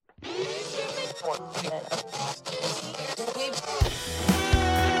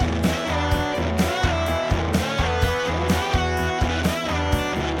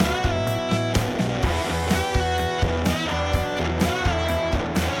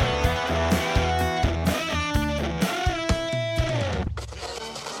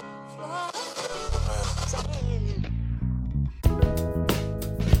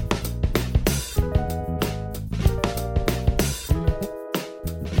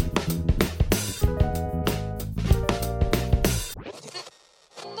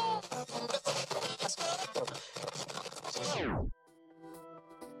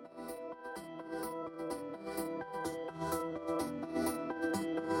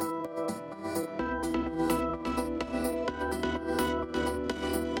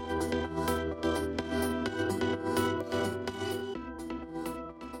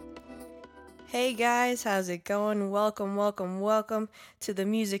Hey guys, how's it going? Welcome to the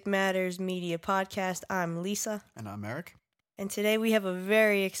Music Matters Media Podcast. I'm Lisa. And I'm Eric. And today we have a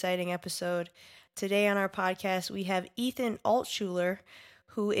very exciting episode. Today on our podcast, we have Ethan Altschuler,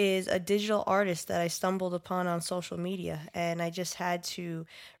 who is a digital artist that I stumbled upon on social media. And I just had to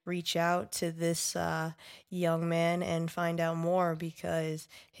reach out to this young man and find out more because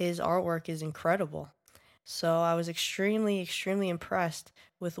his artwork is incredible. So I was extremely impressed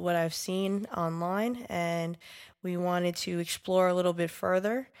with what I've seen online, and we wanted to explore a little bit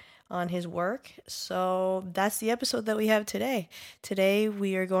further on his work. So that's the episode that we have today. Today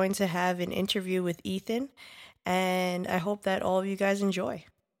we are going to have an interview with Ethan, and I hope that all of you guys enjoy.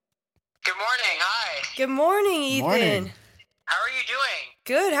 Good morning. Hi. Good morning, Ethan. Morning. How are you doing?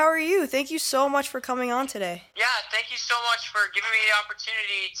 Good. How are you? Thank you so much for coming on today. Yeah, thank you so much for giving me the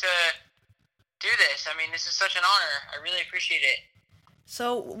opportunity to do this. I mean, this is such an honor. I really appreciate it.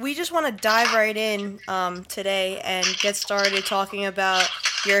 So we just want to dive right in today and get started talking about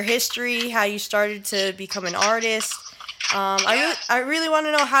your history, how you started to become an artist. I really want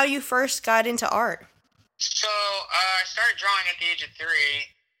to know how you first got into art. So I started drawing at the age of 3,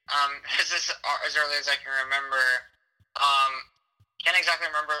 as early as I can remember. Can't exactly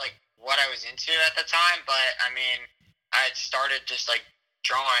remember like what I was into at the time, but I mean, I had started just like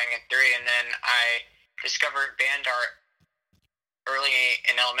drawing at 3, and then I discovered band art early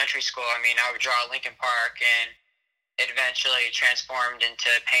in elementary school. I mean, I would draw Linkin Park, and it eventually transformed into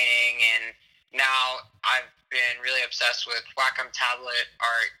painting, and now I've been really obsessed with Wacom tablet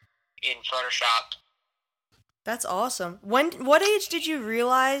art in Photoshop. That's awesome. What age did you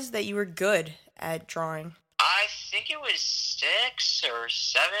realize that you were good at drawing? I think it was 6 or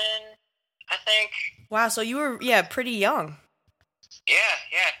 7, I think. Wow, so you were, pretty young.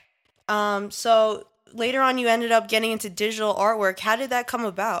 Yeah. So later on you ended up getting into digital artwork. How did that come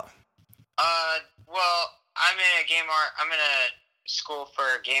about? Well, I'm in a school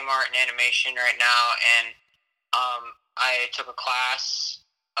for game art and animation right now, and I took a class,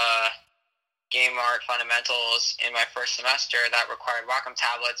 game art fundamentals, in my first semester that required Wacom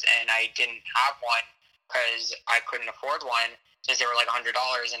tablets, and I didn't have one because I couldn't afford one since they were like $100,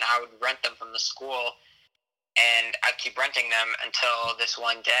 and I would rent them from the school, and I'd keep renting them until this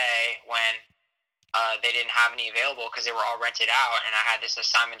one day when they didn't have any available because they were all rented out, and I had this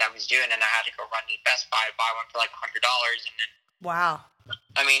assignment I was doing, and I had to go run to Best Buy to buy one for like $100, and then Wow.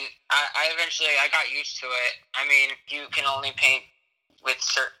 I mean, I eventually got used to it. I mean, you can only paint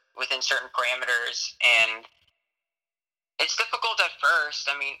within certain parameters, and it's difficult at first.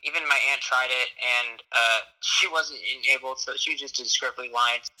 I mean, even my aunt tried it, and she wasn't able to. She just did scribbly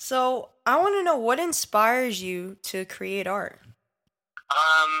lines. So I want to know what inspires you to create art.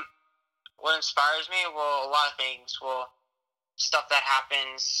 What inspires me? Well, a lot of things. Well, stuff that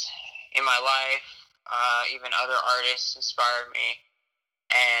happens in my life. Even other artists inspire me,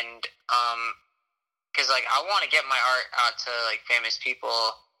 and because like I want to get my art out to like famous people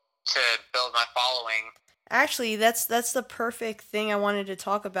to build my following. Actually, that's the perfect thing I wanted to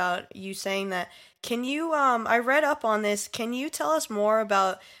talk about, you saying that. Can you, I read up on this, can you tell us more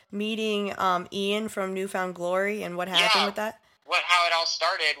about meeting Ian from New Found Glory and what happened with that? How it all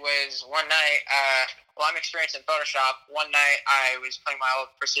started was one night, I'm experienced in Photoshop. One night I was playing my old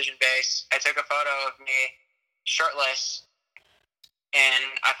Precision bass. I took a photo of me shirtless, and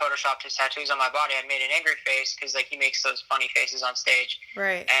I photoshopped his tattoos on my body. I made an angry face because like he makes those funny faces on stage.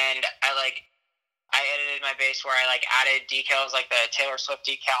 Right. And I edited my bass where I like added decals like the Taylor Swift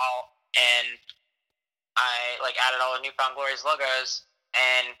decal, and I like added all the New Found Glory's logos,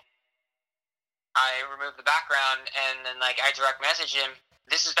 and I removed the background, and then like I direct messaged him.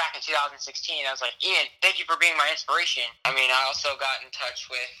 This is back in 2016. I was like, Ian, thank you for being my inspiration. I mean, I also got in touch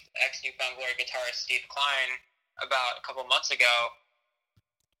with ex-New Found Glory guitarist Steve Klein about a couple months ago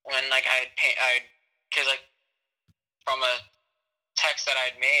when like cause like from a text that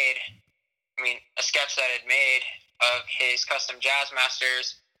I'd made, a sketch that I'd made of his custom Jazz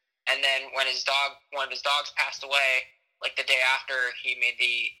Masters, and then when one of his dogs passed away, like the day after he made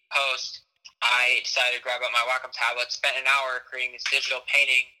the post, I decided to grab out my Wacom tablet, spent an hour creating this digital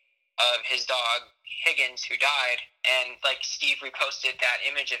painting of his dog Higgins, who died, and like Steve reposted that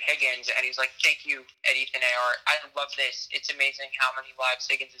image of Higgins, and he's like, "Thank you, at Ethan AR. I love this. It's amazing how many lives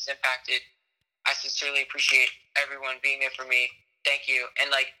Higgins has impacted. I sincerely appreciate everyone being there for me. Thank you."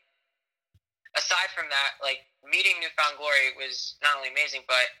 And like, aside from that, like meeting Newfound Glory was not only amazing,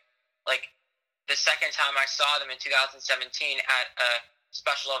 but like the second time I saw them in 2017 at a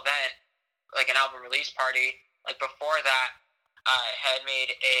special event, like an album release party. Like before that, I had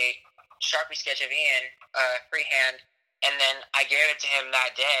made a Sharpie sketch of Ian, freehand, and then I gave it to him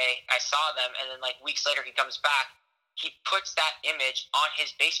that day. I saw them, and then like weeks later, he comes back. He puts that image on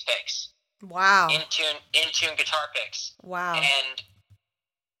his bass picks. Wow. In tune guitar picks. Wow. And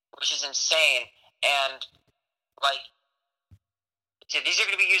which is insane. And like, these are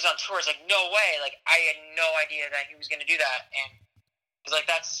going to be used on tours. Like, no way. Like, I had no idea that he was going to do that. And it's like,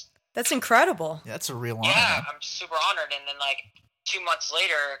 that's incredible. Yeah, that's a real honor. Yeah, man. I'm super honored. And then like 2 months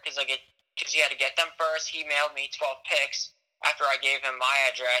later, because he had to get them first, he mailed me 12 picks after I gave him my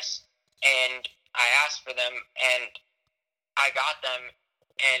address, and I asked for them, and I got them,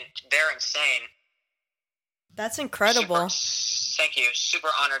 and they're insane. That's incredible. Thank you. Super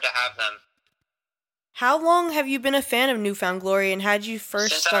honored to have them. How long have you been a fan of Newfound Glory, and how did you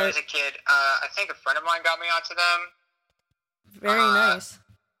first Since start? I was a kid. I think a friend of mine got me onto them. Very nice.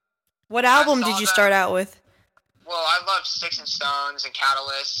 What album did you start out with? Well, I love Sticks and Stones and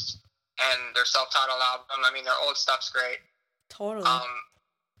Catalyst and their self-titled album. I mean, their old stuff's great. Totally.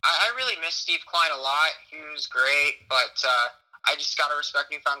 I really miss Steve Klein a lot. He was great, but I just gotta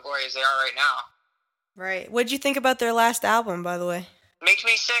respect Newfound Glory as they are right now. Right. What'd you think about their last album, by the way? Makes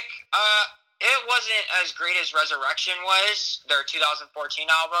me sick. It wasn't as great as Resurrection was, their 2014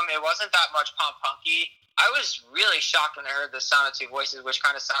 album. It wasn't that much pop-punky. I was really shocked when I heard the Sound of Two Voices, which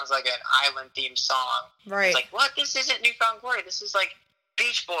kind of sounds like an island-themed song. Right. It's like, what? This isn't Newfound Glory. This is like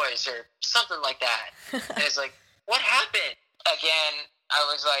Beach Boys or something like that. And it's like, what happened? Again, I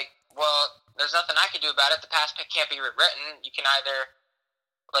was like, well, there's nothing I can do about it. The past can't be rewritten. You can either,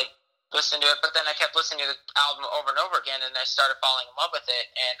 like, listen to it, but then I kept listening to the album over and over again, and I started falling in love with it,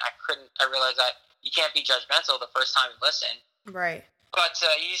 and I realized that you can't be judgmental the first time you listen. Right. But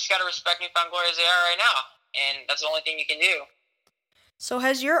you just got to respect Newfound Glory as they are right now, and that's the only thing you can do. So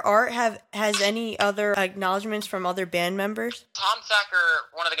has your art has any other acknowledgments from other band members? Tom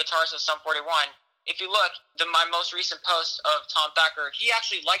Thacker, one of the guitarists of Sum 41, if you look, my most recent post of Tom Thacker, he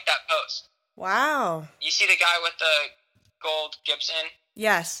actually liked that post. Wow. You see the guy with the gold Gibson?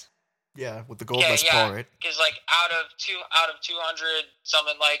 Yes. Yeah, with the gold Les Paul, right? Because like out of 200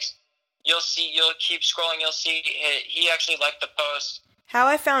 something likes, you'll keep scrolling, you'll see he actually liked the post. How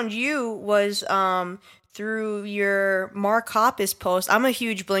I found you was through your Mark Hoppus post. I'm a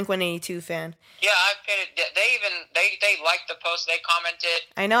huge Blink-182 fan. Yeah, I painted. They liked the post. They commented.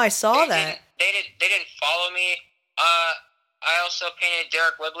 I know, I saw that. They didn't follow me. I also painted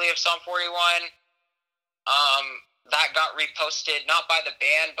Derek Whibley of Sum 41. That got reposted not by the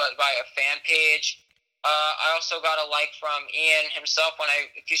band but by a fan page. I also got a like from Ian himself.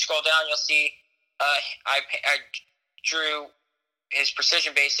 If you scroll down, you'll see I drew his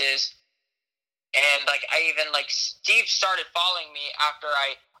precision basses, and like Steve started following me after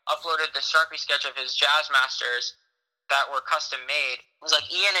I uploaded the Sharpie sketch of his Jazz Masters that were custom made. It was like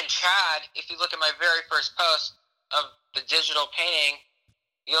Ian and Chad. If you look at my very first post of the digital painting,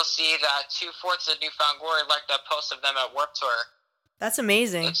 you'll see that 2/4 of Newfound Glory liked that post of them at Warped Tour. That's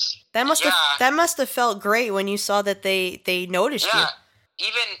amazing. That must have felt great when you saw that they noticed you.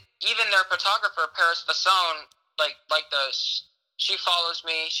 Even their photographer Paris Basson, she follows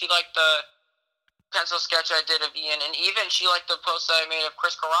me. She liked the pencil sketch I did of Ian, and even she liked the post that I made of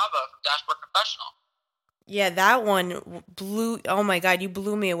Chris Carrabba from Dashboard Confessional. Yeah, that one blew. Oh my God, you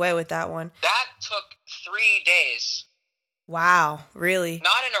blew me away with that one. That took 3 days. Wow, really?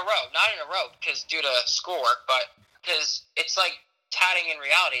 Not in a row, because due to schoolwork, but because it's like tatting in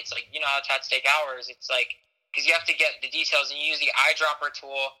reality. It's like, you know how tats take hours. It's like, because you have to get the details, and you use the eyedropper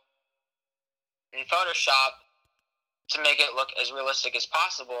tool in Photoshop to make it look as realistic as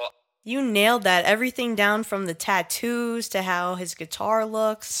possible. You nailed that. Everything down from the tattoos to how his guitar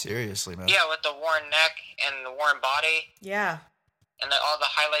looks. Seriously, man. Yeah, with the worn neck and the worn body. Yeah. And all the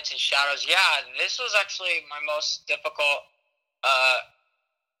highlights and shadows. Yeah, this was actually my most difficult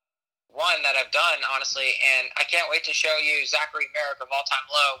one that I've done, honestly, and I can't wait to show you Zachary Merrick of All Time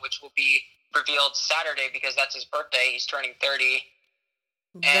Low, which will be revealed Saturday because that's his birthday. He's turning 30.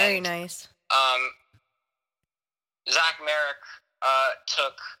 Very nice. Zach Merrick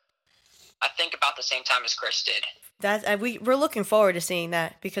took, I think, about the same time as Chris did. We're looking forward to seeing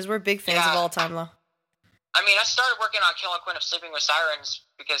that because we're big fans of All Time Low. I mean, I started working on Kellen Quinn of Sleeping with Sirens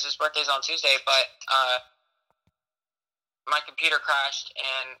because his birthday's on Tuesday, but my computer crashed,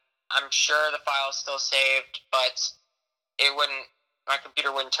 and I'm sure the file is still saved, but my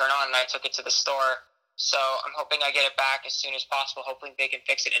computer wouldn't turn on, and I took it to the store. So I'm hoping I get it back as soon as possible. Hopefully they can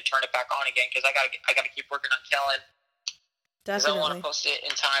fix it and turn it back on again because I gotta keep working on Kellen. Definitely. Because I want to post it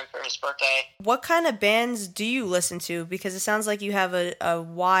in time for his birthday. What kind of bands do you listen to? Because it sounds like you have a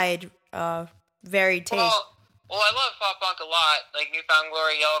wide, varied taste. Well, I love pop punk a lot, like Newfound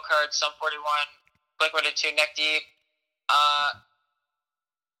Glory, Yellowcard, Sum 41, Blink-182, Neck Deep. I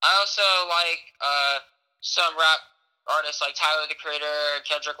also like some rap artists like Tyler, the Creator,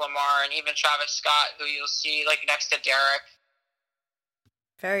 Kendrick Lamar, and even Travis Scott, who you'll see like next to Derek.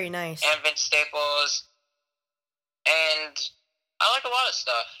 Very nice. And Vince Staples. And I like a lot of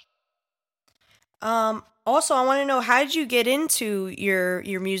stuff. Also, I want to know, how did you get into your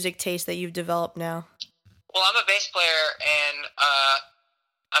music taste that you've developed now? Well, I'm a bass player, and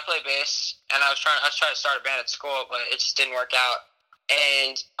I play bass, and I was trying to start a band at school, but it just didn't work out.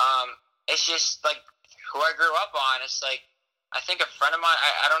 And it's just like who I grew up on. It's like, I think a friend of mine,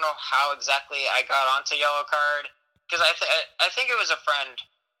 I don't know how exactly I got onto Yellowcard, because I think it was a friend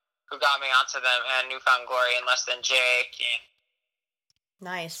who got me onto them, and Newfound Glory, and Less Than Jake. And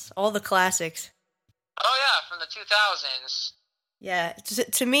nice. All the classics. Oh, yeah, from the 2000s. Yeah,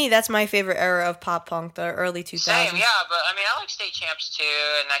 to me, that's my favorite era of pop punk, the early 2000s. Same, yeah, but I mean, I like State Champs too,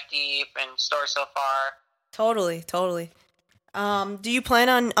 and Neck Deep, and Story So Far. Totally. Do you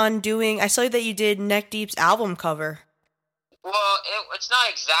plan on doing, I saw that you did Neck Deep's album cover. Well, it's not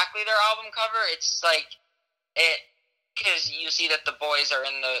exactly their album cover, it's like, because you see that the boys are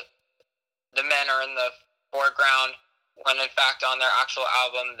in the men are in the foreground, when in fact on their actual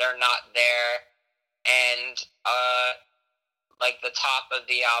album, they're not there, and, like the top of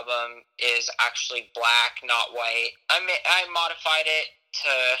the album is actually black, not white. I modified it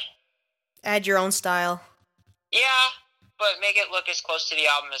to add your own style. Yeah, but make it look as close to the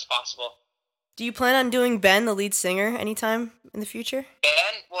album as possible. Do you plan on doing Ben, the lead singer, anytime in the future?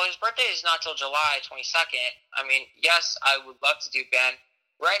 Ben? Well, his birthday is not till July 22nd. I mean, yes, I would love to do Ben.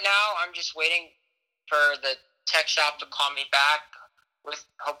 Right now, I'm just waiting for the tech shop to call me back with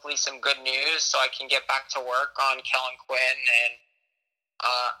hopefully some good news so I can get back to work on Kellen Quinn, and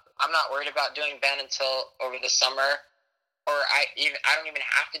I'm not worried about doing Ben until over the summer, or I don't even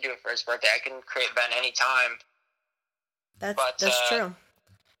have to do it for his birthday. I can create Ben anytime. That's true.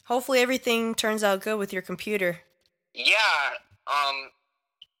 Hopefully everything turns out good with your computer. Yeah,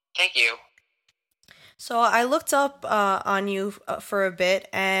 thank you. So I looked up on you for a bit,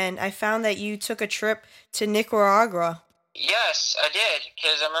 and I found that you took a trip to Nicaragua. Yes, I did,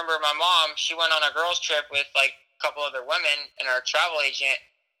 because I remember my mom, she went on a girls' trip with, like, a couple other women and our travel agent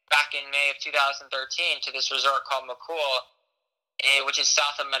back in May of 2013 to this resort called Macul, which is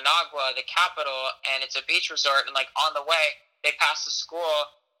south of Managua, the capital, and it's a beach resort, and, like, on the way, they passed a school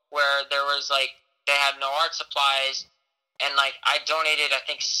where there was, like, they had no art supplies, and, like, I donated, I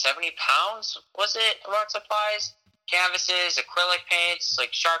think, 70 pounds, was it, of art supplies? Canvases, acrylic paints,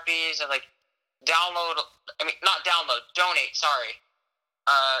 like, Sharpies, and, like, donate, sorry.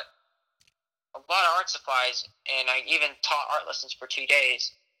 A lot of art supplies, and I even taught art lessons for 2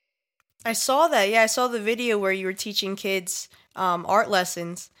 days. I saw that, yeah, I saw the video where you were teaching kids art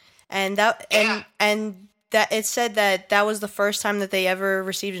lessons, and that it said that was the first time that they ever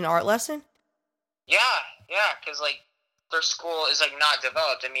received an art lesson? Yeah, because, like, their school is, like, not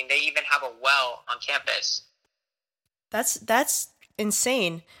developed. I mean, they even have a well on campus. That's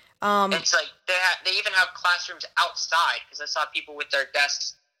insane. It's like they even have classrooms outside, because I saw people with their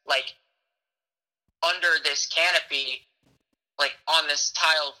desks, like, under this canopy, like, on this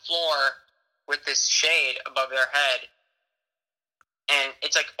tiled floor with this shade above their head. And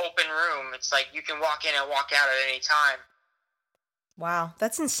it's, like, open room. It's like you can walk in and walk out at any time. Wow,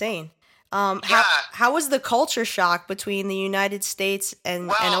 that's insane. Yeah. How was the culture shock between the United States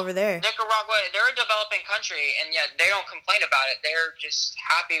and over there? Nicaragua, they're a developing country, and yet they don't complain about it. They're just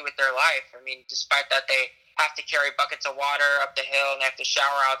happy with their life. I mean, despite that, they have to carry buckets of water up the hill, and they have to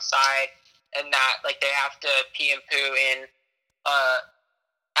shower outside, and that, like, they have to pee and poo in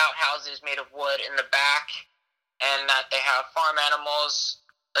outhouses made of wood in the back, and that they have farm animals,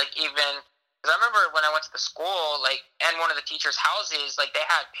 like, even Because I remember when I went to the school, like, and one of the teachers' houses, like, they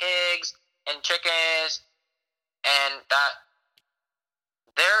had pigs and chickens, and that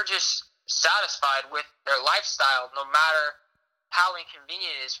they're just satisfied with their lifestyle, no matter how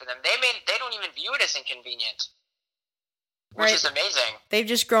inconvenient it is for them. They don't even view it as inconvenient, which is amazing. They've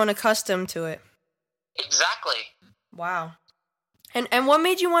just grown accustomed to it. Exactly. Wow. And what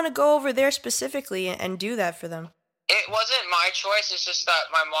made you want to go over there specifically and do that for them? It wasn't my choice. It's just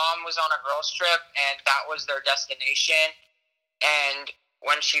that my mom was on a girls' trip, and that was their destination. And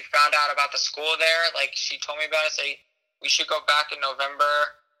when she found out about the school there, like, she told me about it, said, we should go back in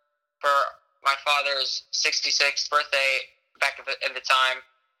November for my father's 66th birthday back at the time,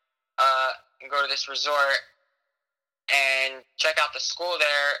 and go to this resort and check out the school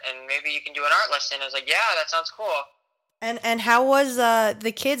there, and maybe you can do an art lesson. I was like, yeah, that sounds cool. And how was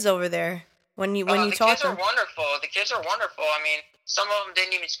the kids over there when you taught them? The kids are wonderful. The kids are wonderful. I mean, some of them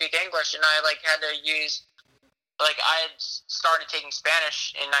didn't even speak English, and I had to use, I had started taking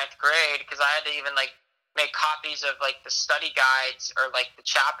Spanish in 9th grade because I had to even make copies of the study guides or the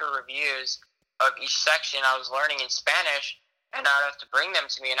chapter reviews of each section I was learning in Spanish, and I'd have to bring them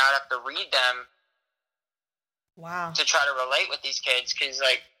to me, and I'd have to read them. Wow. To try to relate with these kids, because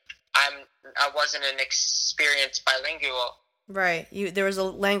I wasn't an experienced bilingual. Right. There was a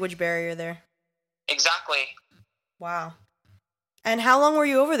language barrier there. Exactly. Wow. And how long were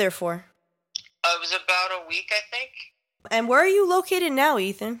you over there for? It was about a week, I think. And where are you located now,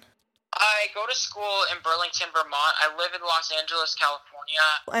 Ethan? I go to school in Burlington, Vermont. I live in Los Angeles, California.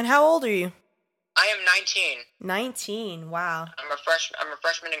 And how old are you? I am 19. 19. Wow. I'm a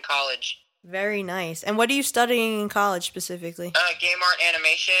freshman in college. Very nice. And what are you studying in college specifically? Game art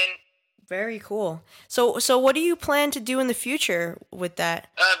animation. Very cool. So what do you plan to do in the future with that?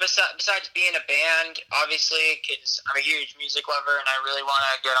 Besides being a band, obviously, because I'm a huge music lover and I really want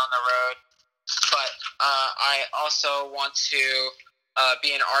to get on the road. But I also want to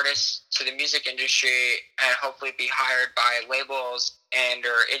be an artist to the music industry and hopefully be hired by labels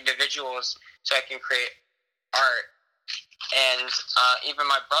or individuals so I can create art. And even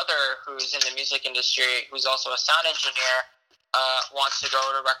my brother, who's in the music industry, who's also a sound engineer, wants to go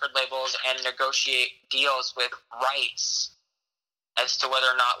to record labels and negotiate deals with rights as to whether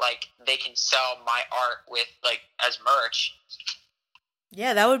or not they can sell my art with as merch.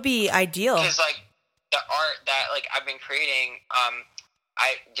 Yeah, that would be ideal. Because the art that I've been creating,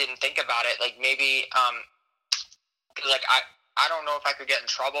 I didn't think about it. Maybe because I don't know if I could get in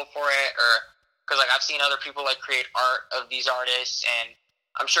trouble for it, or because I've seen other people create art of these artists, and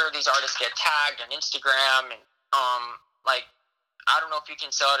I'm sure these artists get tagged on Instagram, and I don't know if you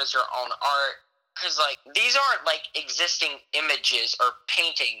can sell it as your own art, because these aren't existing images or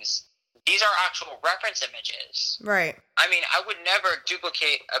paintings. These are actual reference images. Right. I mean, I would never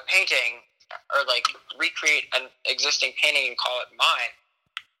duplicate a painting or recreate an existing painting and call it mine.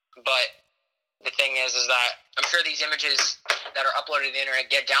 But the thing is that I'm sure these images that are uploaded to the internet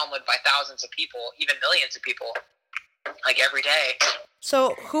get downloaded by thousands of people, even millions of people, every day.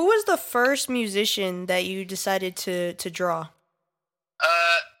 So, who was the first musician that you decided to draw?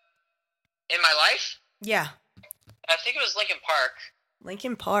 In my life? Yeah. I think it was Linkin Park.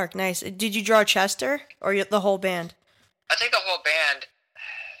 Linkin Park, nice. Did you draw Chester or the whole band? I think the whole band.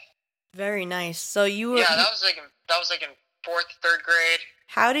 Very nice. So you were. Yeah, that was in 4th, 3rd grade.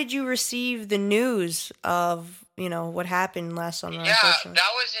 How did you receive the news of what happened last summer? Yeah,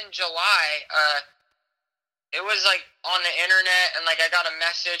 that was in July. It was on the internet, and I got a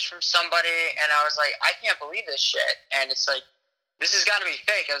message from somebody, and I was like, I can't believe this shit. And it's this has got to be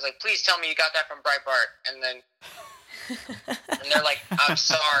fake. I was like, please tell me you got that from Breitbart. And then, and they're like, I'm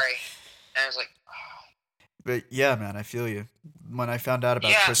sorry. And I was like, oh. But yeah, man, I feel you. When I found out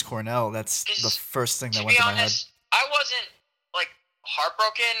about Chris Cornell, that's the first thing that went to my head. I wasn't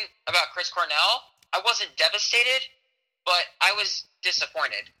heartbroken about Chris Cornell. I wasn't devastated, but I was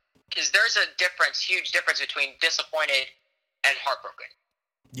disappointed. Because there's a huge difference between disappointed and heartbroken.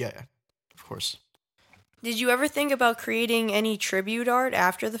 Yeah, of course. Did you ever think about creating any tribute art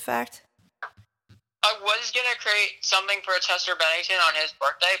after the fact? I was going to create something for Chester Bennington on his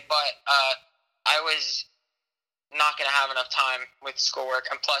birthday, but I was not going to have enough time with schoolwork,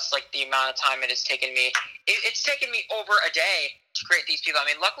 and plus the amount of time it has taken me. It's taken me over a day to create these people. I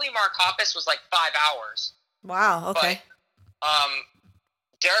mean, luckily Mark Hoppus was 5 hours. Wow, okay. But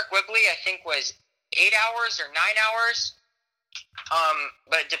Derek Wibley, I think, was 8 hours or 9 hours.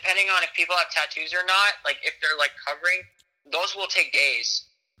 But depending on if people have tattoos or not, if they're covering, those will take days.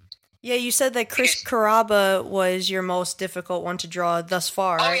 Yeah, you said that Chris Carrabba was your most difficult one to draw thus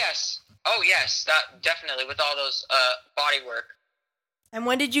far, right? Oh yes, that definitely, with all those body work. And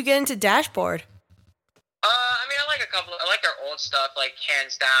when did you get into Dashboard? I mean, I like their old stuff, like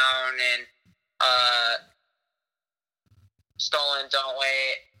Hands Down and Stolen, Don't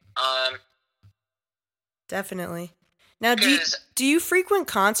Wait. Definitely. Now, do you frequent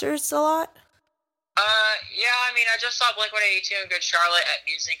concerts a lot? Yeah, I mean, I just saw Blink-182 in Good Charlotte at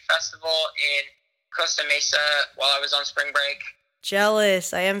Music Festival in Costa Mesa while I was on spring break.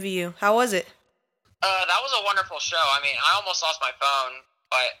 Jealous. I envy you. How was it? That was a wonderful show. I mean, I almost lost my phone,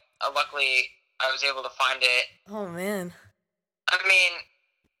 but luckily I was able to find it. Oh, man. I mean,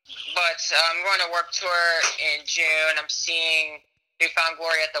 but I'm going to Warped Tour in June. I'm seeing New Found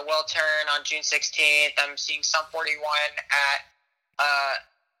Glory at the Well Turn on June 16th. I'm seeing Sum 41 at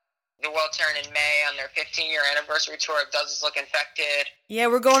the Well Turn in May on their 15-year anniversary tour of Does This Look Infected. Yeah,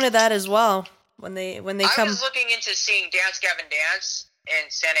 we're going to that as well when they come. I was looking into seeing Dance Gavin Dance in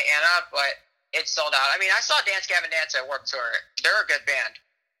Santa Ana, but it's sold out. I mean, I saw Dance Gavin Dance at Warped Tour. They're a good band.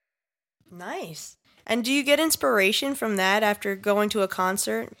 Nice. And do you get inspiration from that after going to a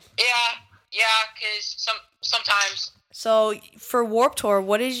concert? Yeah, because sometimes. So for Warped Tour,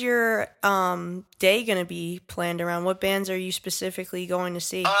 what is your day going to be planned around? What bands are you specifically going to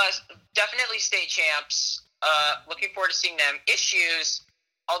see? Definitely State Champs. Looking forward to seeing them. Issues,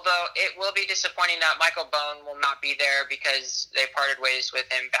 although it will be disappointing that Michael Bone will not be there because they parted ways with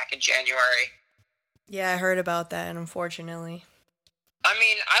him back in January. Yeah, I heard about that, unfortunately. I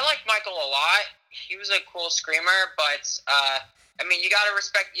mean, I like Michael a lot. He was a cool screamer, but, I mean, you gotta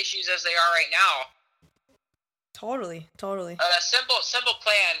respect Issues as they are right now. Totally. Simple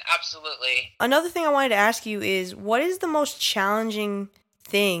plan, absolutely. Another thing I wanted to ask you is, what is the most challenging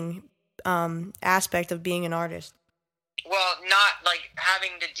aspect of being an artist? Well, not, like,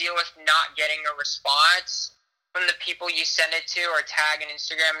 having to deal with not getting a response from the people you send it to or tag on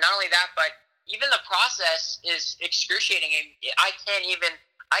Instagram. Not only that, but even the process is excruciating.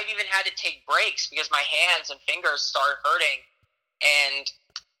 I've even had to take breaks because my hands and fingers start hurting. And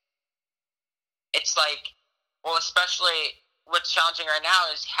it's like, well, especially what's challenging right now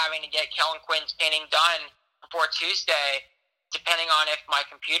is having to get Kellen Quinn's painting done before Tuesday, depending on if my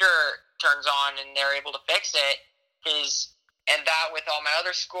computer turns on and they're able to fix it. And that with all my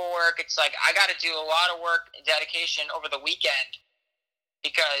other schoolwork, it's like I got to do a lot of work and dedication over the weekend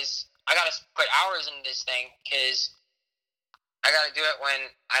because I got to put hours into this thing because I got to do it when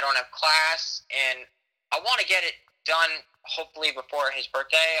I don't have class, and I want to get it done hopefully before his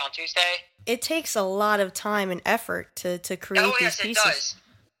birthday on Tuesday. It takes a lot of time and effort to create these pieces. It does.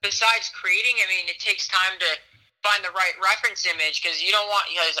 Besides creating, I mean, it takes time to find the right reference image because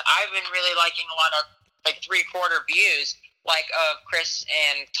because I've been really liking a lot of like 3/4 views, like of Chris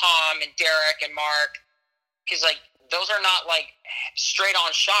and Tom and Derek and Mark, because like those are not like straight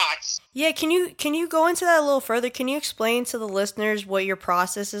on shots. Yeah, can you go into that a little further? Can you explain to the listeners what your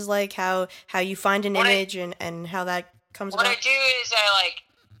process is like, how you find an image and how that comes about? What I do is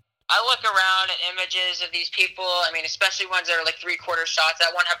I look around at images of these people. I mean, especially ones that are like 3/4 shots.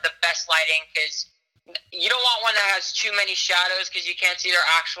 I want to have the best lighting because you don't want one that has too many shadows because you can't see their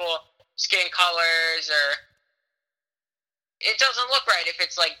actual skin colors, or it doesn't look right if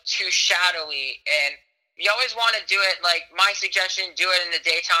it's like too shadowy. And you always want to do it, like my suggestion, do it in the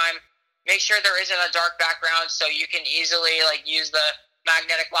daytime. Make sure there isn't a dark background so you can easily like use the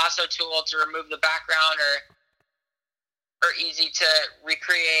magnetic lasso tool to remove the background, or easy to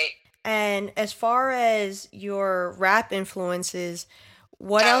recreate. And as far as your rap influences,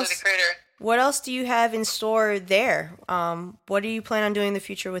 what Tyler, else? The Creator. What else do you have in store there? What do you plan on doing in the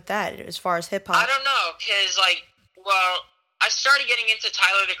future with that, as far as hip hop? I don't know, because I started getting into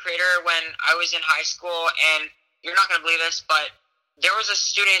Tyler, the Creator when I was in high school, and you're not going to believe this, but there was a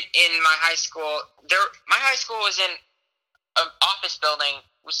student in my high school. My high school was in an office building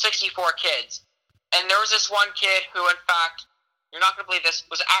with 64 kids, and there was this one kid who, in fact, you're not going to believe this,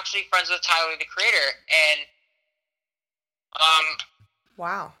 was actually friends with Tyler, the Creator, and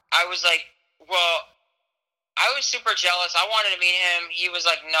wow. I was like, well, I was super jealous. I wanted to meet him. He was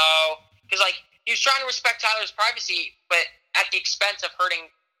like, no, because like he was trying to respect Tyler's privacy, but at the expense of hurting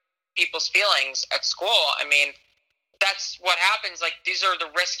people's feelings at school. I mean, that's what happens. Like, these are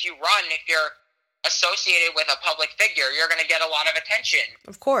the risks you run if you're associated with a public figure. You're going to get a lot of attention.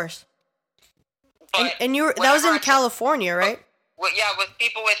 Of course. But and that was in California, right? Well, yeah, with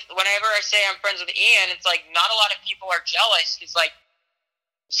people whenever I say I'm friends with Ian, it's like not a lot of people are jealous. It's like,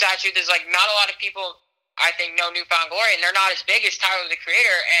 sad truth is like not a lot of people, I think, know New Found Glory, and they're not as big as Tyler, the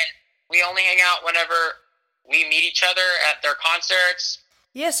Creator, and we only hang out whenever we meet each other at their concerts.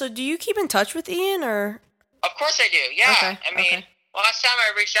 Yeah, so do you keep in touch with Ian, or? Of course I do, yeah. Okay, I mean, last time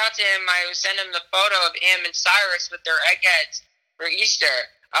I reached out to him, I sent him the photo of him and Cyrus with their eggheads for Easter.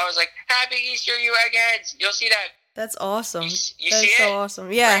 I was like, Happy Easter, you eggheads! You'll see that. That's awesome. You That's see so it?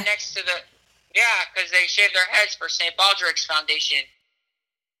 Awesome. Yeah. Right next to the. Yeah, because they shaved their heads for St. Baldrick's Foundation.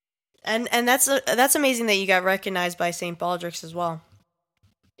 And that's amazing that you got recognized by St. Baldrick's as well.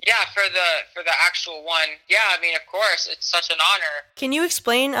 Yeah, for the actual one. Yeah, I mean, of course, it's such an honor. Can you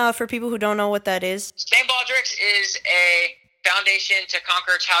explain for people who don't know what that is? St. Baldrick's is a foundation to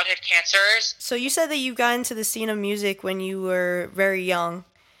conquer childhood cancers. So you said that you got into the scene of music when you were very young.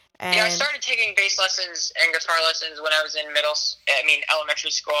 And yeah, I started taking bass lessons and guitar lessons when I was in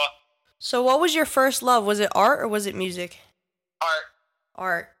elementary school. So what was your first love? Was it art or was it music?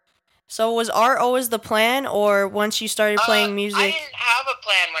 Art. So was art always the plan, or once you started playing music? I didn't have a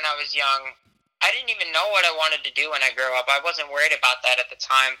plan when I was young. I didn't even know what I wanted to do when I grew up. I wasn't worried about that at the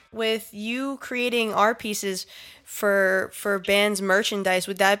time. With you creating art pieces for bands' merchandise,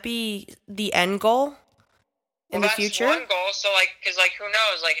 would that be the end goal in the future? That's one goal. So, because who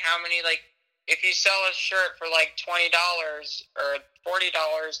knows, how many, if you sell a shirt for, $20 or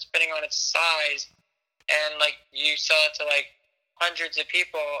 $40, depending on its size, and, you sell it to, hundreds of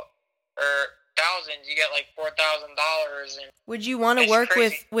people or thousands, you get, $4,000. Would you want to work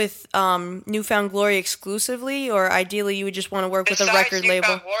with New Found Glory exclusively, or ideally you would just want to work with a record label? New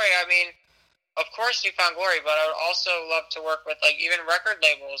Found Glory, I mean, of course New Found Glory, but I would also love to work with, even record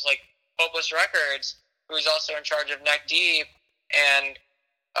labels, like Hopeless Records, who's also in charge of Neck Deep, and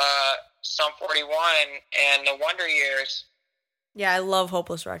Sum 41, and The Wonder Years. Yeah, I love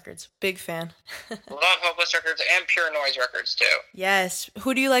Hopeless Records. Big fan. Love Hopeless Records and Pure Noise Records, too. Yes.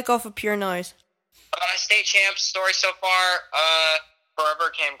 Who do you like off of Pure Noise? State Champs story so far,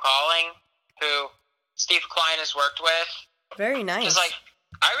 Forever Came Calling, who Steve Klein has worked with. Very nice. I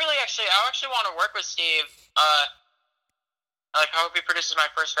actually want to work with Steve. I hope he produces my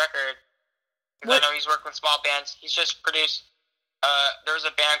first record. Because I know he's worked with small bands. He's just produced, there was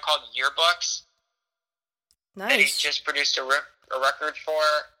a band called Yearbooks. Nice. That he's just produced a record for.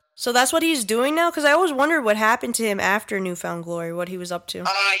 So that's what he's doing now? Because I always wondered what happened to him after New Found Glory, what he was up to.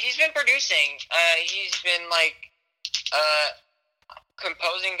 He's been producing. He's been,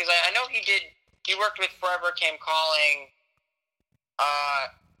 composing, because I know he worked with Forever Came Calling,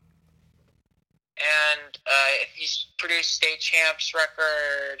 and he's produced State Champs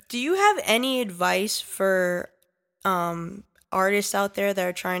record. Do you have any advice for artists out there that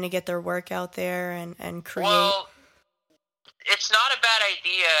are trying to get their work out there and create? Well, it's not a bad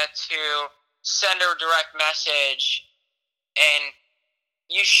idea to send a direct message, and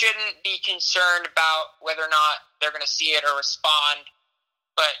you shouldn't be concerned about whether or not they're going to see it or respond.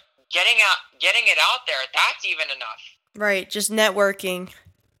 But getting it out there, that's even enough. Right, just networking.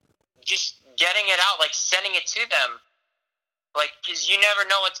 Just getting it out, sending it to them. Because you never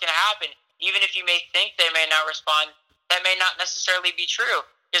know what's going to happen. Even if you may think they may not respond, that may not necessarily be true.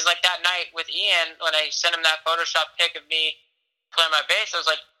 Because that night with Ian, when I sent him that Photoshop pic of me playing my bass, I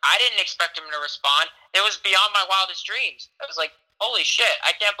was I didn't expect him to respond. It was beyond my wildest dreams. I was holy shit,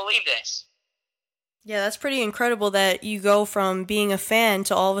 I can't believe this. Yeah, that's pretty incredible that you go from being a fan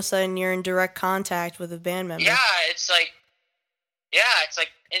to all of a sudden you're in direct contact with a band member. Yeah, it's like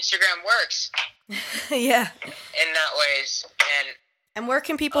Instagram works. Yeah. In that ways. And where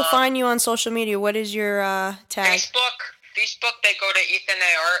can people find you on social media? What is your tag? Facebook, they go to Ethan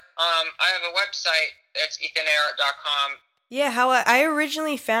A. Art. I have a website, that's ethanaart.com. Yeah, how I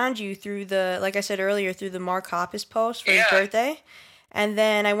originally found you through like I said earlier, through the Mark Hoppus post for his birthday. And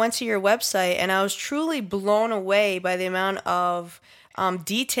then I went to your website, and I was truly blown away by the amount of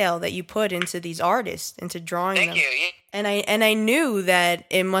detail that you put into these artists, into drawing them. Thank you. And I knew that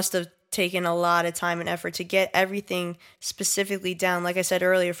it must have taken a lot of time and effort to get everything specifically down. Like I said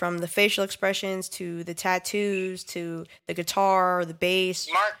earlier, from the facial expressions to the tattoos to the guitar or the bass.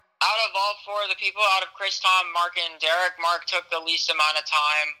 Mark, out of all four of the people, out of Chris, Tom, Mark, and Derek, Mark took the least amount of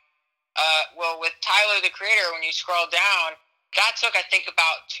time. With Tyler, the creator, when you scroll down, that took, I think,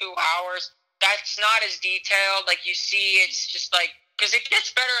 about 2 hours. That's not as detailed. You see, it's just because it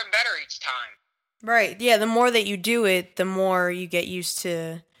gets better and better each time. Right. Yeah, the more that you do it, the more you get used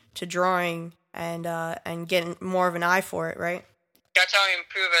to drawing and getting more of an eye for it, right? That's how you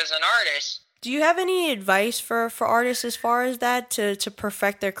improve as an artist. Do you have any advice for artists as far as that, to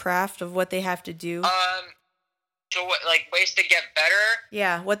perfect their craft of what they have to do? Ways to get better?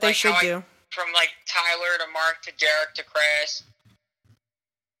 Yeah, what they should do. From Tyler to Mark to Derek to Chris.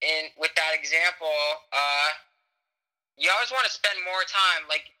 And with that example, you always want to spend more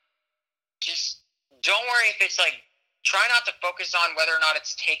time. Just don't worry if it's try not to focus on whether or not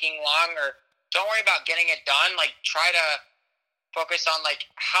it's taking long, or don't worry about getting it done. Try to focus on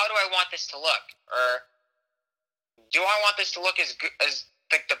how do I want this to look, or do I want this to look as good, as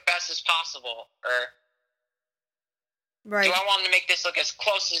like the best as possible, or right. do I want to make this look as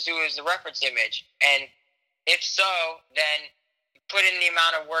close as the reference image? And if so, then put in the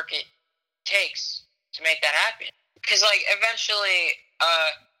amount of work it takes to make that happen. Because, like, eventually,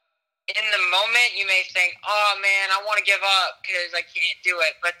 in the moment, you may think, oh, man, I want to give up because I can't do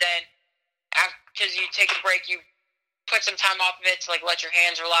it. But then, because you take a break, you put some time off of it to, like, let your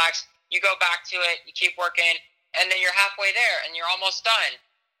hands relax. You go back to it, you keep working, and then you're halfway there, and you're almost done.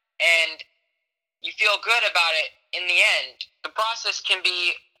 And you feel good about it in the end. The process can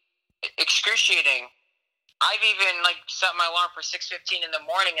be excruciating. I've even, like, set my alarm for 6:15 in the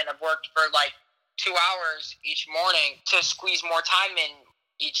morning, and I've worked for, like, 2 hours each morning to squeeze more time in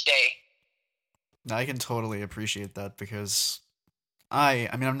each day. I can totally appreciate that because I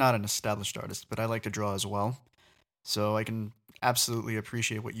mean, I'm not an established artist, but I like to draw as well. So I can absolutely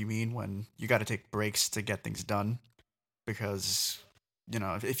appreciate what you mean when you got to take breaks to get things done. Because, you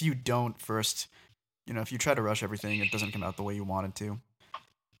know, if you don't first, you know, if you try to rush everything, it doesn't come out the way you want it to.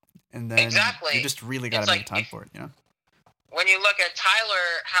 And then Exactly. you just really got to make time for it, you know? When you look at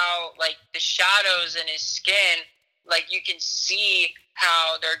Tyler, how, like, the shadows in his skin, like, you can see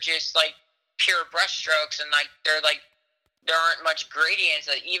how they're just, like, pure brushstrokes, and, like, there aren't much gradients.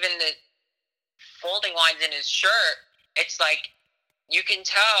 Like, even the folding lines in his shirt, it's like, you can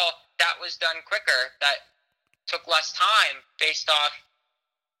tell that was done quicker, that took less time based off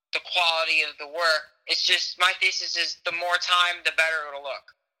the quality of the work. It's just, my thesis is the more time, the better it'll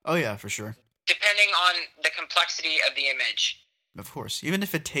look. Oh, yeah, for sure. Depending on the complexity of the image. Of course. Even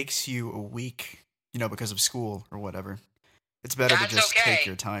if it takes you a week, you know, because of school or whatever, it's better to just take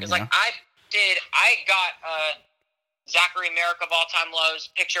your time, you know? Like, I got Zachary Merrick of All Time Low's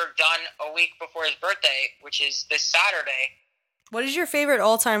picture done a week before his birthday, which is this Saturday. What is your favorite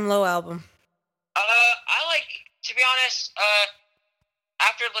All Time Low album? I like, to be honest,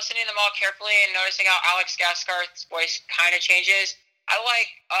 after listening to them all carefully and noticing how Alex Gaskarth's voice kind of changes, I like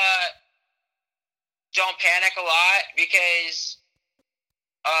Don't Panic a lot because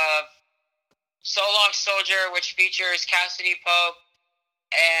of So Long Soldier, which features Cassidy Pope,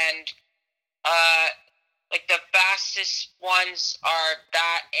 and like the fastest ones are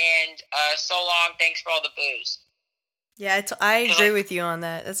that and So Long, Thanks for All the Booze. Yeah, I agree with you on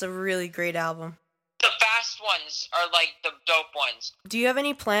that. That's a really great album. The fast ones are like the dope ones. Do you have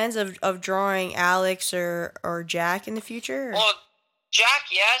any plans of drawing Alex or Jack in the future? Or? Well,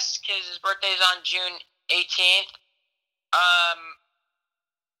 Jack, yes, because his birthday is on June 18th.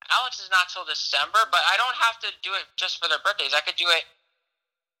 Alex is not till December, but I don't have to do it just for their birthdays. I could do it,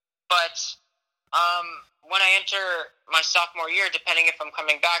 but when I enter my sophomore year, depending if I'm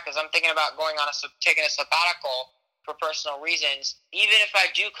coming back, because I'm thinking about taking a sabbatical for personal reasons. Even if I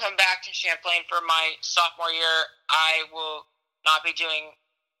do come back to Champlain for my sophomore year, I will not be doing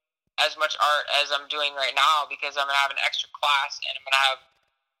as much art as I'm doing right now because I'm going to have an extra class and I'm going to have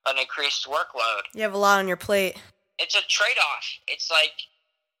an increased workload. You have a lot on your plate. It's a trade-off. It's like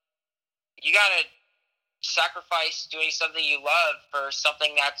you got to sacrifice doing something you love for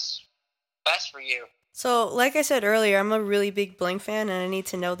something that's best for you. So, like I said earlier, I'm a really big Blink fan, and I need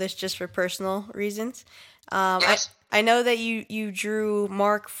to know this just for personal reasons. Yes. I know that you drew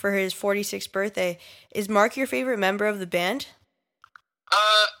Mark for his 46th birthday. Is Mark your favorite member of the band?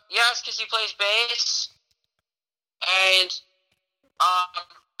 Yes, because he plays bass, and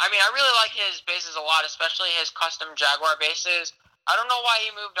I mean, I really like his basses a lot, especially his custom Jaguar basses. I don't know why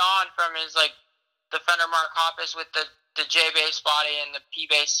he moved on from his the Fender Mark Hoppus with the J bass body and the P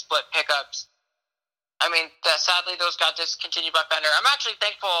bass split pickups. I mean, sadly, those got discontinued by Fender. I'm actually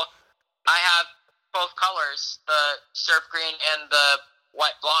thankful I have both colors, the surf green and the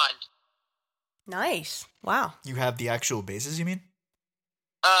white blonde. Nice. Wow. You have the actual basses, you mean?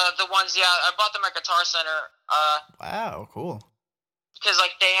 The ones, yeah, I bought them at Guitar Center. Wow, cool. Because,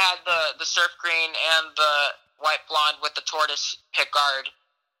 they had the surf green and the white blonde with the tortoise pickguard.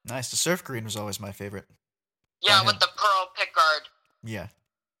 Nice. The surf green was always my favorite. Yeah, with the pearl pickguard. Yeah.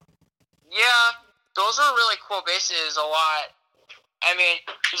 Yeah, those are really cool basses a lot. I mean,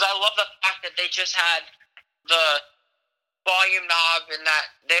 because I love the fact that they just had the volume knob and that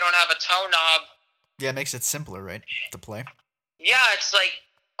they don't have a tone knob. Yeah, it makes it simpler, right, to play? Yeah, it's like,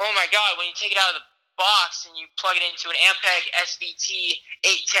 oh my god, when you take it out of the box and you plug it into an Ampeg SVT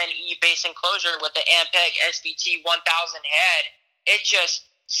 810E bass enclosure with the Ampeg SVT 1000 head, it just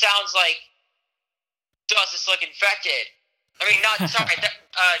sounds like Does This Look Infected? I mean,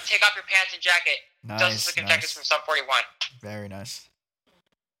 Take Off Your Pants and Jacket. Nice, Does This Look Infected from Sum 41. Very nice.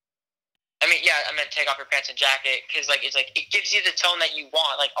 I mean, yeah, I meant Take Off Your Pants and Jacket, because, it gives you the tone that you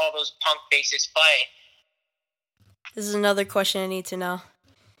want, like all those punk basses play. This is another question I need to know.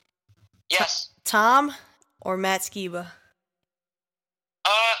 Yes. Tom or Matt Skiba?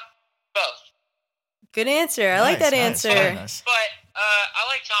 Both. Good answer. I like that Nice, answer. very nice. But I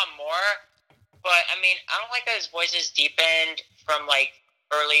like Tom more. But I mean, I don't like that his voice is deepened from like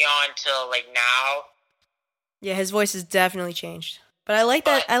early on till like now. Yeah, his voice has definitely changed. But I like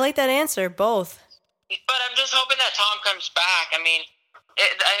that. I like that answer. Both. But I'm just hoping that Tom comes back. I mean,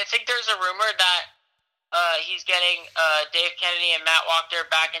 I think there's a rumor that he's getting Dave Kennedy and Matt Walker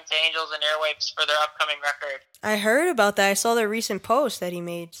back into Angels and Airwaves for their upcoming record. I heard about that. I saw the recent post that he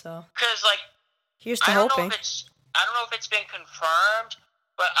made. So Because like, here's to I don't hoping. know if it's been confirmed,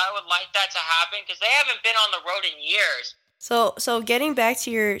 but I would like that to happen because they haven't been on the road in years. So getting back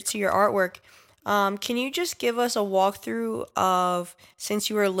to your artwork, can you just give us a walkthrough of since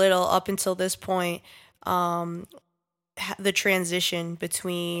you were little up until this point, the transition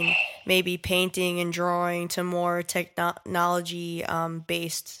between maybe painting and drawing to more technology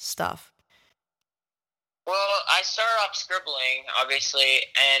based stuff? Well, I started off scribbling, obviously,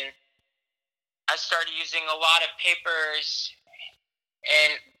 and I started using a lot of papers,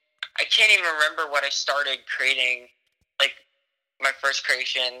 and I can't even remember what I started creating, like my first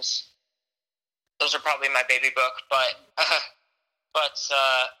creations. Those are probably my baby book, but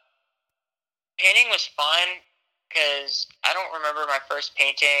painting was fun because I don't remember my first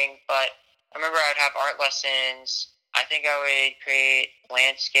painting, but I remember I'd have art lessons. I think I would create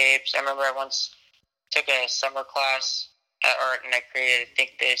landscapes. I remember I once took a summer class at art and I created, I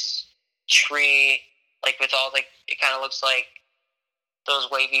think, this tree, like with all like, it kind of looks like those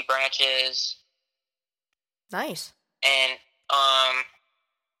wavy branches. Nice. And,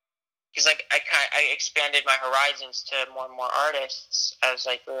 because like I expanded my horizons to more and more artists as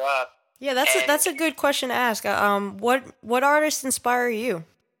I grew up. Yeah, that's a good question to ask. What artists inspire you?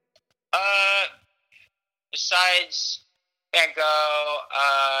 Besides Van Gogh,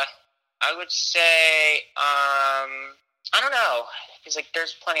 I would say, I don't know, because like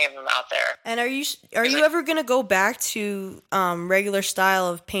there's plenty of them out there. And are you ever gonna go back to regular style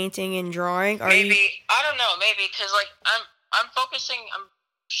of painting and drawing? I don't know, maybe because like I'm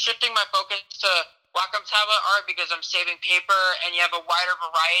shifting my focus to Wacom tablet art because I'm saving paper, and you have a wider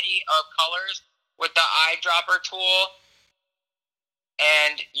variety of colors with the eyedropper tool,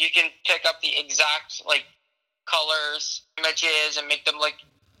 and you can pick up the exact like colors, images, and make them like,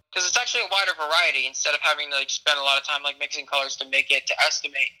 because it's actually a wider variety instead of having to like spend a lot of time like mixing colors to make it to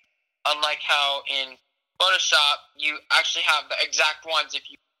estimate. Unlike how in Photoshop you actually have the exact ones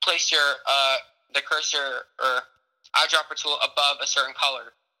if you place your the cursor or eyedropper tool above a certain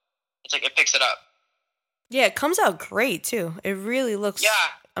color. It's like it picks it up. Yeah, it comes out great too. It really looks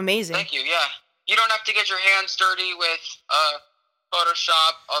amazing. Thank you. Yeah, you don't have to get your hands dirty with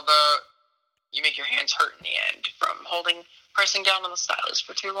Photoshop, although you make your hands hurt in the end from pressing down on the stylus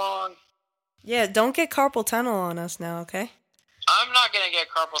for too long. Yeah, don't get carpal tunnel on us now, okay? I'm not gonna get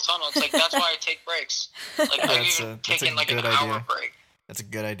carpal tunnel. It's like that's why I take breaks. Like I've even taken like an hour break. That's a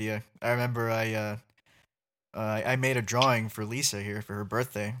good idea. I remember I made a drawing for Lisa here for her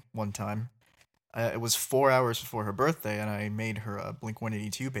birthday one time. It was 4 hours before her birthday, and I made her a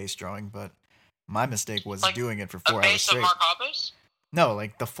Blink-182 bass drawing, but my mistake was like doing it for 4 hours straight. A bass of Mark Hoppus? No,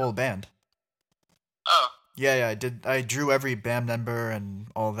 like the full band. Oh. Yeah, I did. I drew every band member and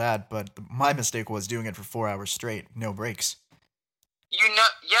all that, but my mistake was doing it for 4 hours straight, no breaks. You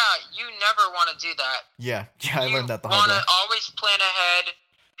never want to do that. Yeah, I learned that the hard way. You want to always plan ahead,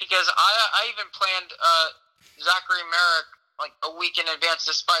 because I even planned Zachary Merrick like a week in advance.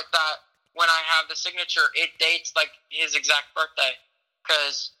 Despite that, when I have the signature, it dates like his exact birthday,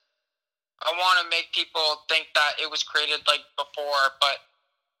 because I want to make people think that it was created like before. But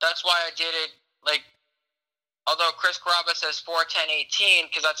that's why I did it like. Although Chris Carrabba says 4/10/18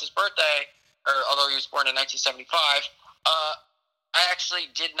 because that's his birthday, or although he was born in 1975, I actually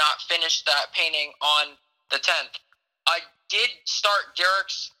did not finish that painting on the 10th. I did start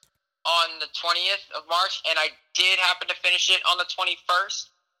Derek's on the 20th of March, and I did happen to finish it on the 21st.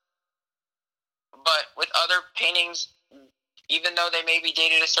 But with other paintings, even though they may be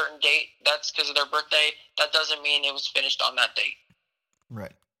dated a certain date, that's because of their birthday, that doesn't mean it was finished on that date.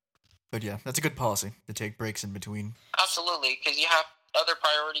 Right. But yeah, that's a good policy to take breaks in between. Absolutely, because you have other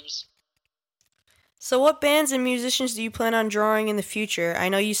priorities. So what bands and musicians do you plan on drawing in the future? I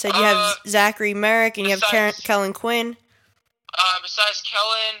know you said you have Zachary Merrick and you have Kellen Quinn. Besides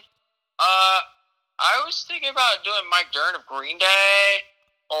Kellen, I was thinking about doing Mike Dirnt of Green Day,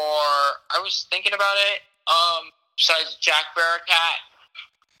 or I was thinking about it. Besides Jack Bearcat,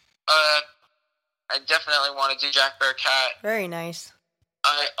 I definitely want to do Jack Bearcat. Very nice.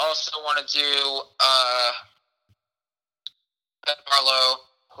 I also want to do Ben Barlow.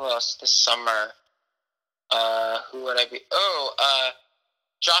 Who else this summer? Who would I be?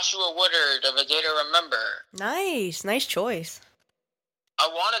 Joshua Woodard of A Day to Remember. Nice choice. I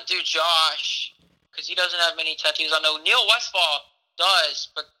want to do Josh because he doesn't have many tattoos. I know Neil Westfall does,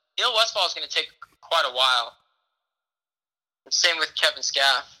 but Neil Westfall is going to take quite a while. Same with Kevin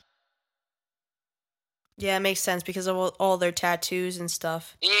Scaff. Yeah, it makes sense because of all their tattoos and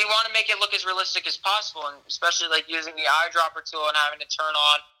stuff. You want to make it look as realistic as possible, and especially like using the eyedropper tool and having to turn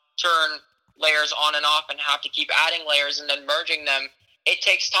layers on and off and have to keep adding layers and then merging them. It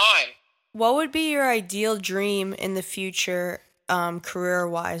takes time. What would be your ideal dream in the future,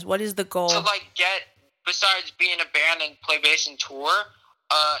 career-wise? What is the goal? To get, besides being a band and play bass and tour,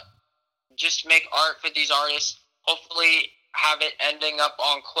 just make art for these artists. Hopefully have it ending up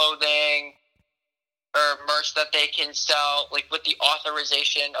on clothing or merch that they can sell, with the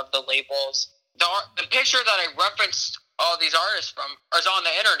authorization of the labels. The picture that I referenced all these artists from is on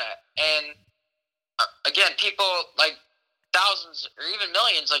the internet. And again, people, thousands or even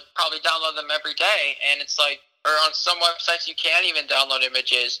millions, probably download them every day. And it's or on some websites you can't even download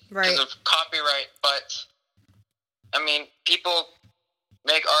images because of copyright. But, I mean, people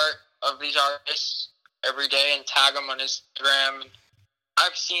make art of these artists every day and tag them on Instagram.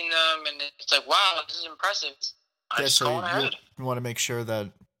 I've seen them, and it's wow, this is impressive. So you want to make sure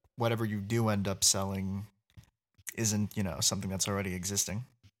that whatever you do end up selling isn't, something that's already existing.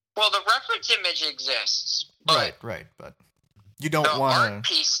 Well, the reference image exists. But right. But you don't want the art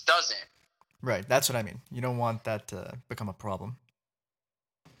piece doesn't. Right, that's what I mean. You don't want that to become a problem.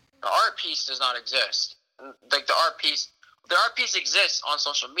 The art piece does not exist. The art piece exists on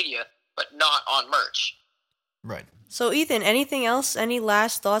social media, but not on merch. Right. So, Ethan, anything else? Any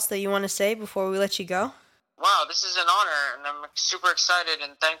last thoughts that you want to say before we let you go? Wow, this is an honor, and I'm super excited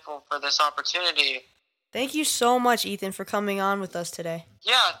and thankful for this opportunity. Thank you so much, Ethan, for coming on with us today.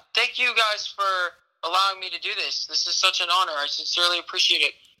 Yeah, thank you guys for allowing me to do this. This is such an honor. I sincerely appreciate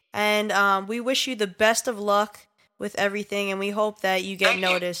it. And we wish you the best of luck with everything, and we hope that you get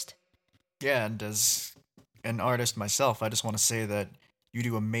noticed. Yeah, and as an artist myself, I just want to say that you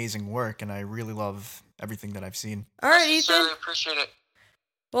do amazing work, and I really love everything that I've seen. All right, Ethan. I really appreciate it.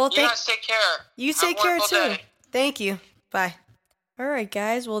 Well, you guys take care. You take care, too. Day. Thank you. Bye. All right,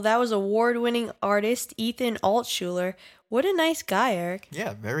 guys. Well, that was award-winning artist Ethan Altschuler. What a nice guy, Eric.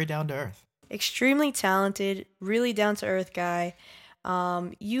 Yeah, very down to earth. Extremely talented, really down-to-earth guy.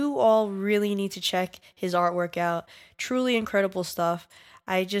 You all really need to check his artwork out. Truly incredible stuff.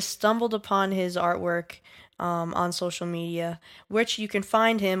 I just stumbled upon his artwork on social media, which you can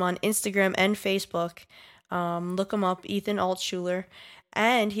find him on Instagram and Facebook. Look him up, Ethan Altschuler.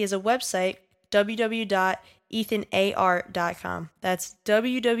 And he has a website, www.ethanart.com. That's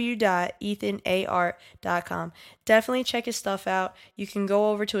www.ethanart.com. Definitely check his stuff out. You can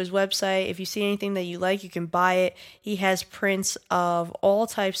go over to his website. If you see anything that you like, you can buy it. He has prints of all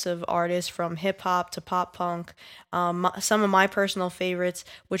types of artists, from hip-hop to pop-punk. Some of my personal favorites,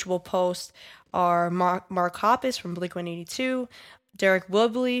 which we'll post, are Mark Hoppus from Blink-182, Derek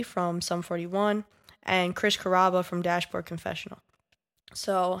Woodley from Sum 41, and Chris Carrabba from Dashboard Confessional.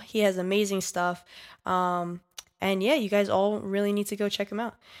 So he has amazing stuff. And yeah, you guys all really need to go check him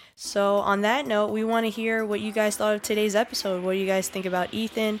out. So on that note, we want to hear what you guys thought of today's episode. What do you guys think about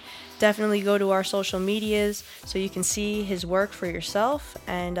Ethan? Definitely go to our social medias so you can see his work for yourself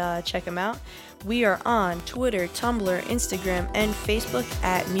and check him out. We are on Twitter, Tumblr, Instagram, and Facebook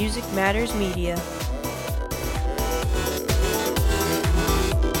at Music Matters Media.